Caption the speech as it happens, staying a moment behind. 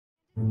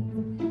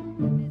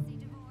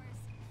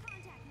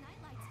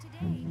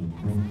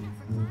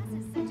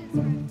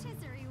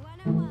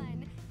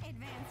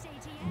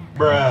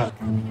Bruh.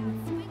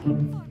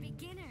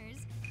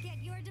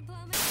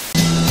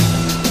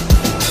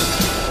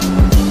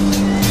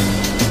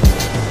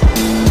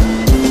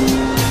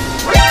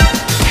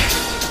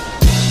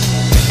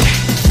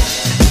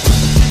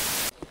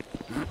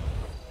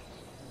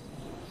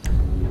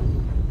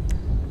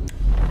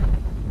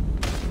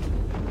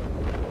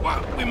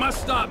 We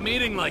must stop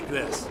meeting like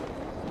this.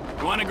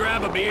 You want to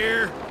grab a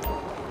beer?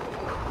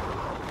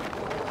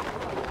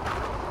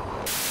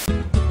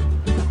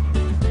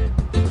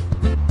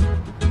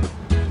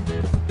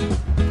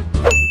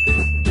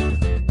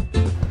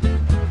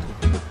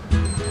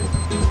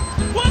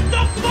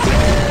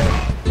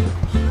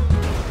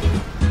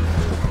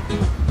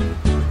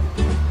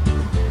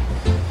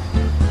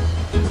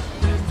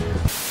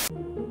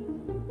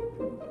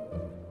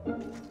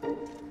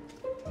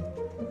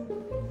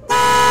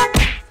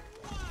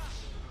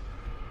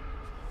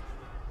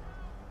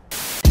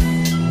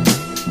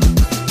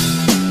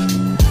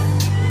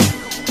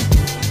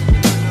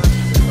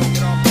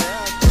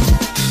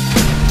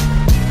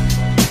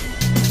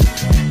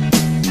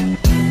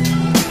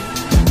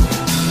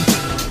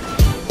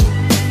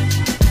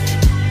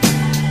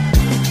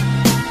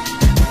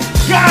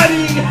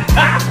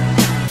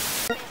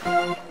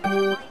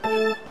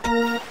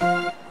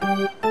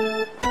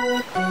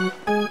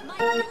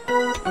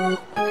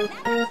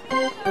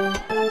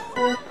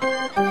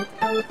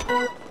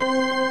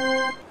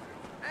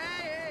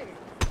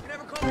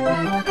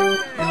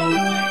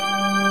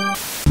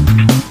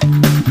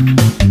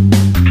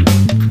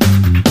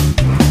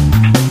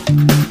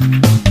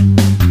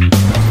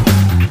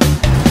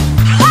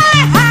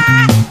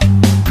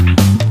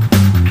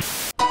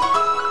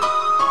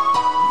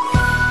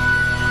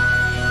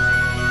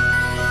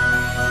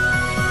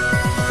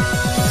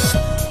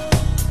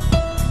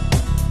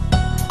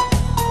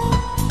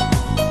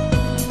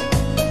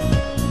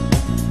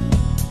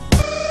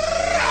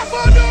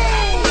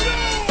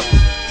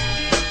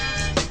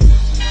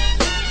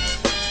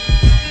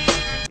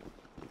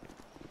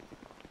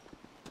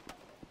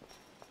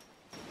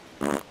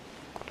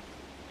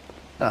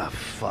 Ah,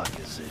 fuck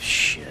is this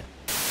shit?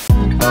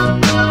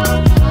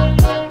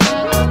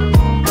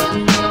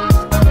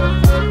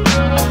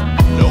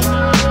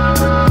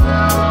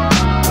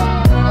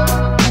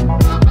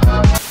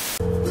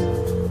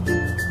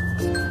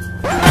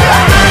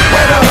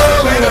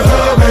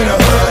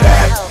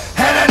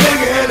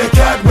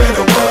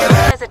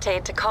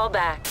 Hesitate to call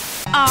back.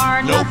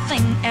 Are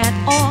nothing at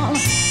all.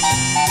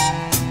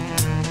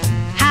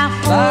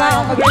 Half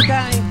love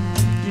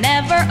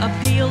never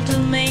appealed to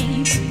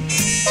me.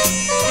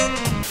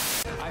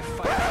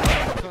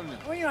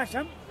 What you want,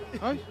 Sam?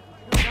 Hey?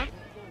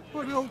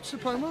 What, the old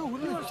Supremo,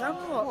 wouldn't You it? want Sam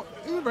or what?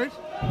 Who you read?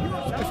 You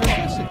want They're Sam?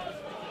 fantastic.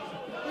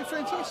 They're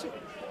fantastic.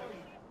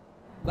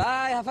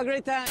 Bye, have a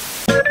great time.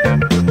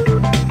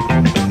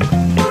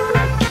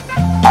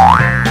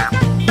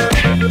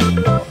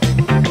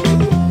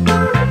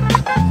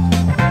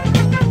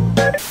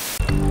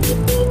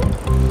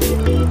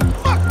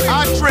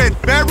 I'd tread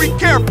very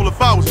careful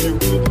if I was you.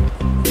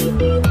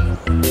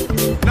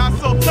 Not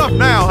so tough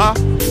now, huh?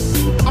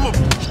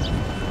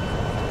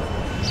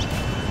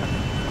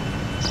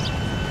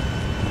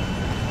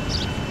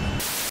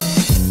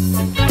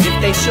 If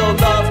they show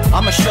love,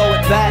 I'ma show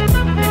it back.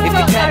 If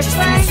the catch is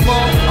too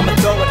small, I'ma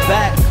throw it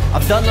back.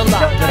 I've done a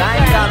lot, but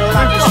I ain't got a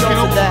lot to show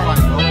for that.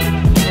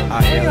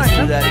 Alright, yeah, let's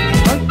do that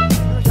again.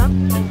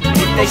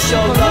 If they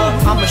show love,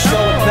 I'ma show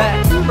it back.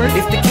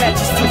 If the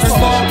catch is too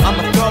small,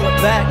 I'ma throw it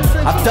back.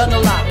 I've done a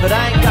lot, but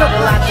I ain't got a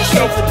lot to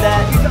show for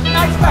that.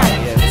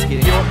 Alright, yeah, let's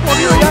get it.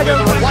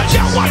 Watch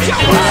out, watch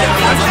out, watch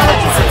out.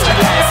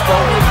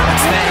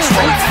 Smash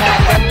straight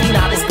tag, empty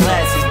out his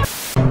glasses.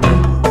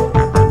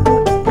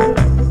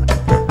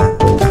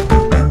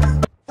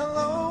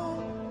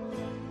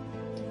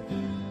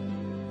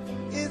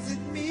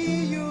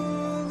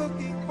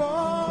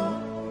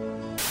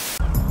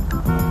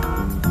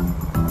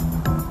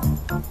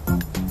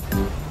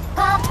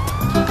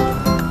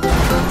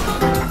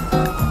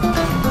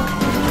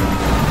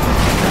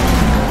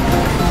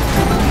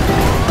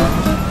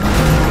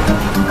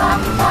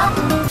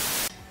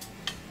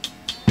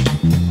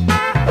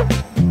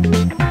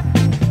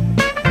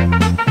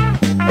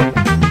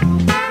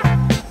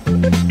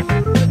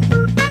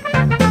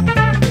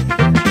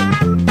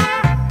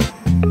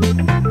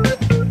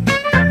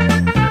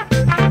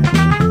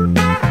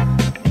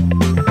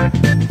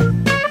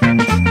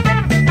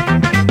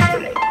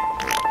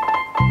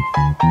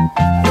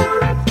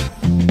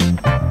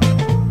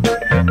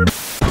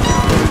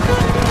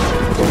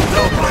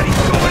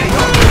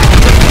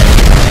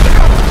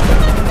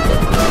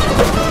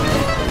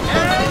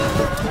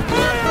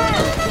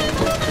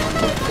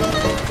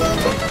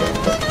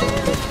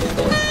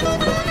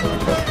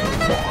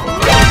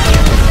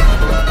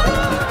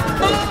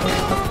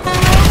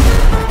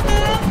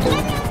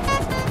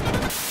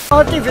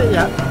 I'll give it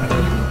that.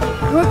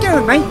 You want to do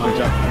it, mate?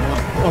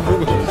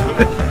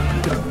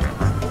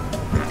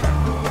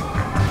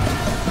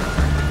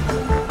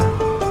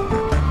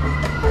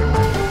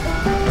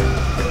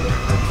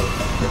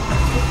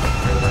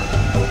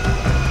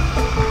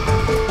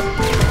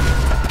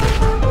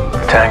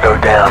 gonna go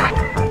down.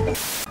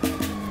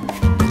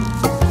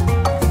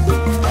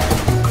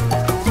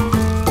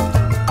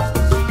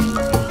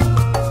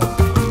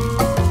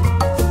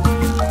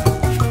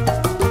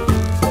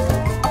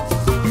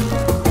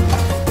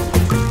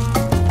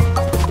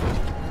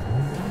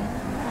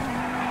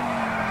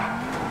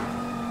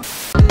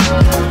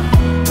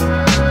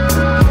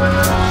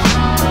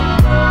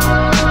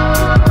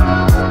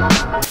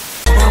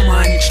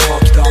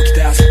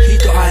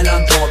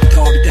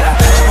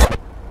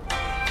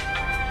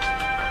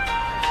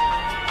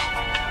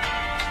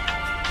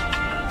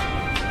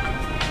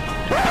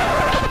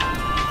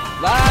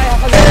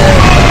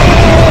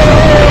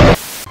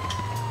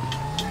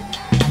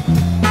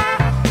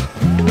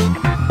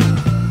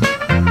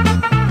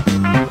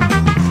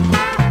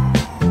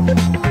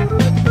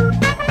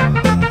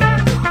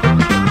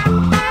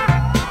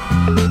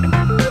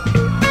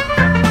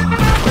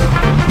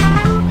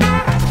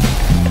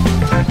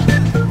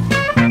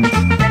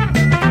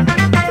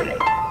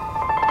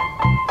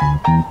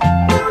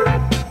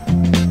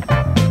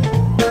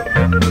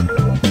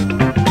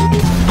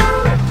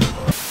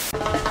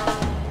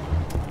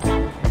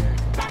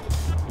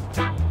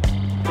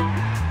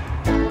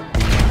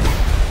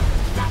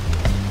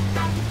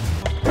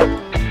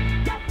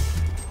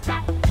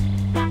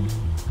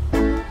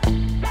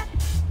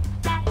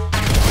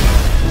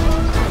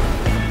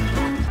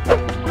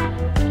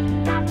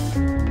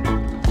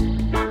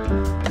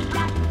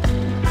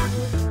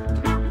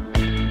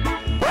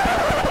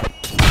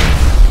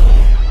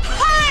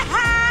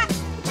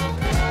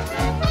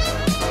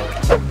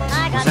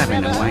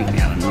 Having a wank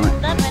the other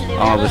night.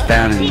 I was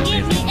down in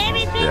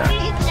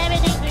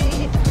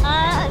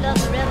I love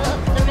the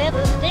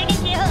river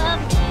taking care of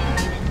me.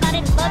 But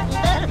it's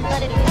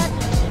but it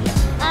cuts.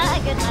 I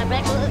get my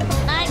breakfast,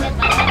 I get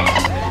my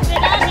breakfast.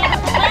 Without you,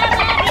 where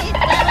would I be?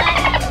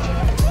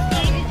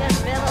 He's the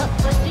river,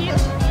 but you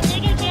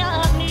taking care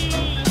of me.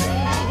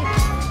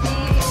 He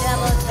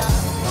never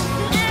stops to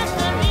ask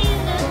the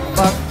reason.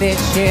 Fuck this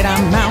shit,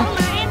 I'm out.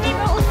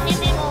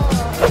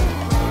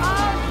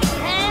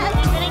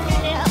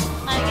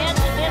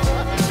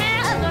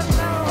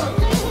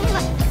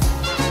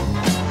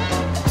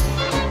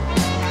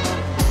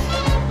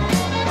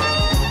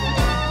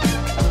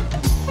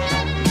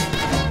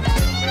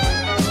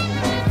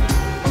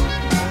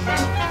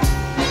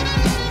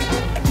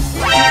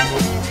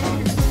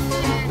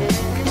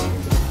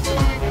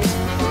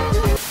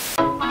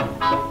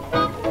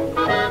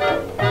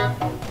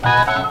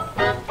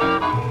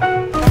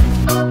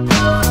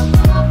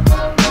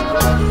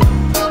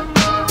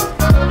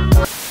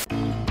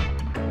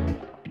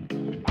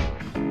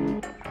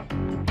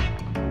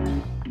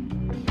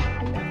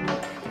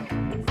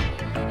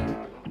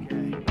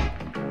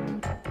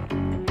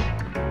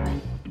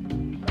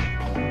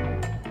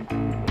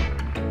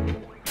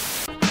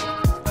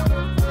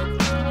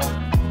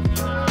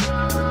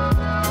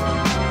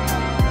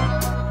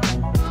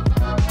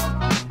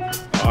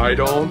 I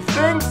don't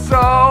think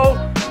so.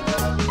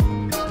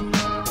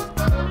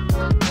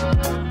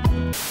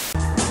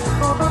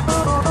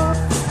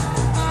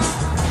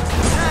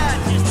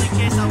 Just in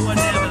case I wasn't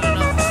having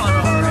enough fun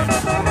already.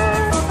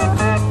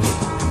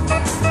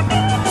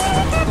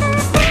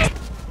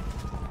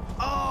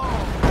 Oh,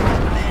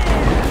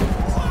 man.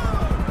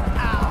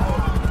 Ow.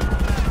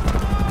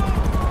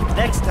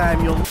 Next time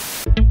you'll...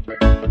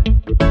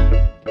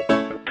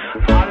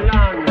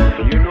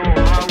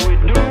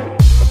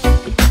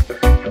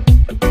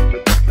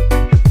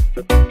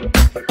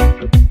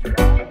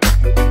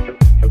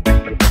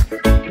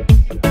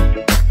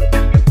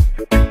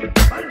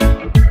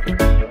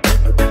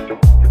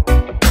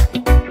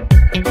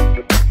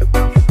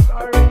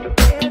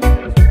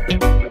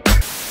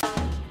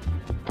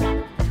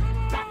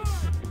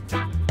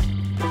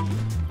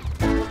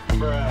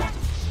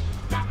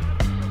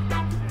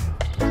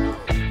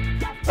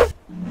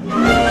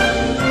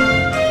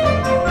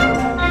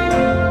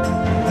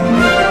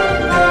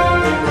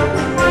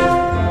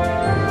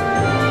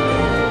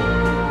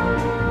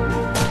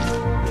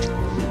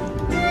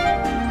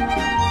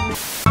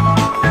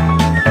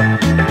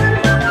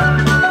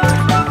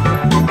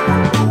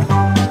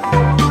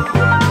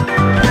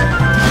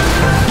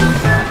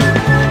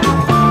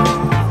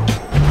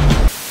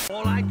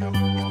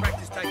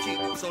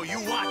 So you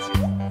watch it.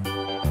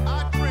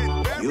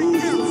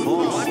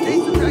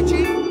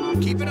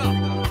 Keep it up.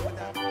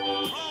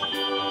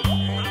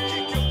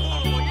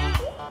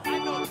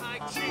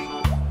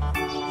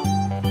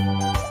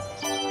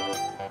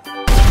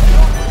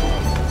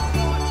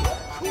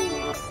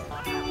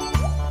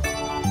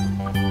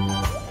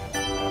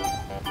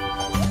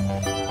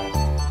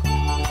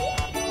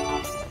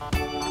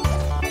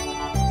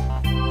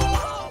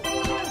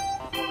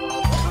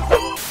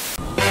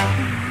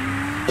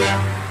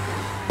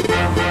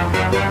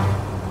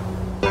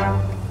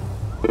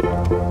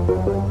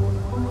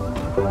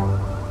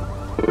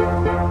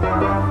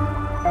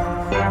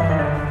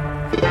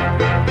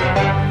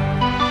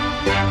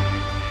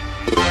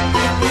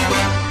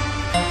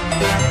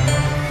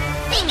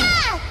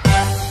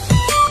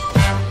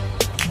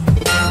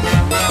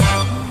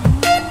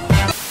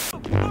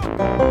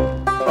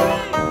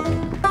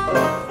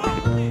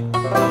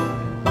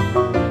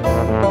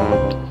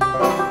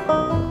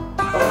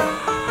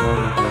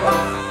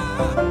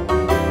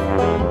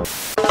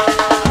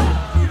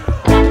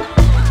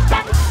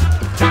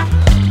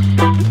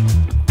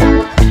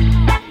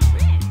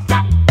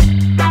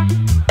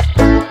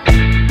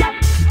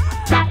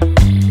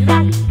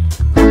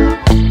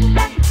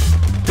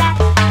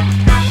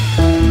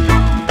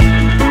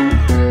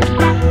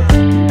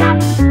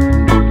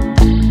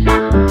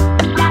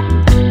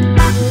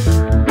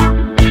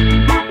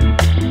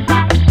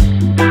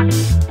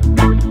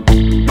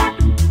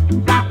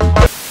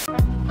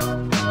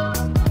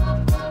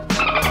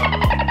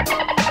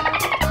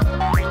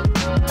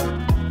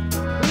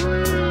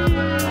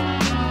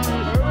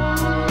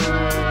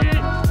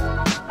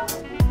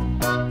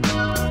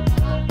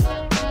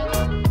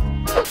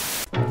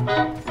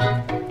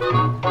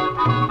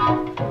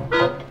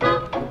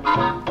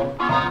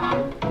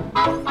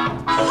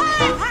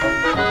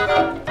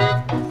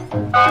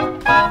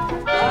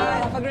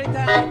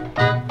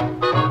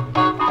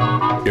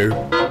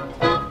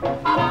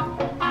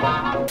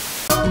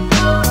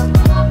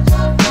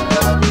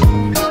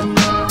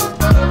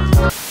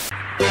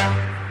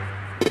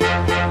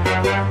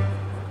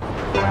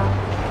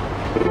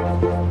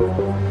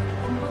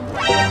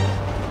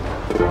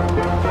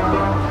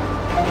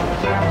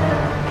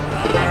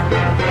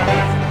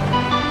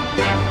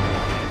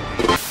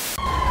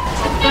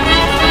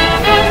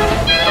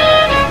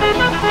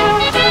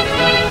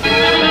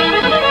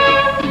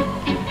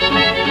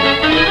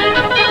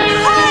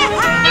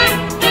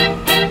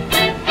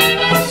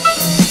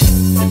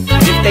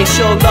 they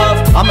show love,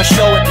 I'ma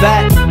show it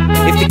back.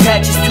 If the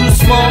catch is too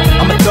small,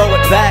 I'ma throw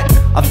it back.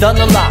 I've done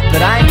a lot,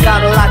 but I ain't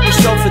got a lot to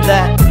show for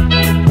that.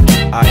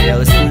 Alright, yeah,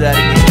 let's do that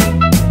again.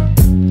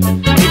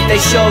 If they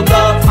show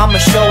love, I'ma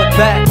show it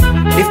back.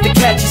 If the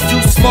catch is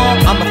too small,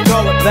 I'ma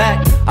throw it back.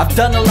 I've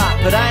done a lot,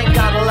 but I ain't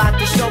got a lot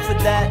to show for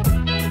that.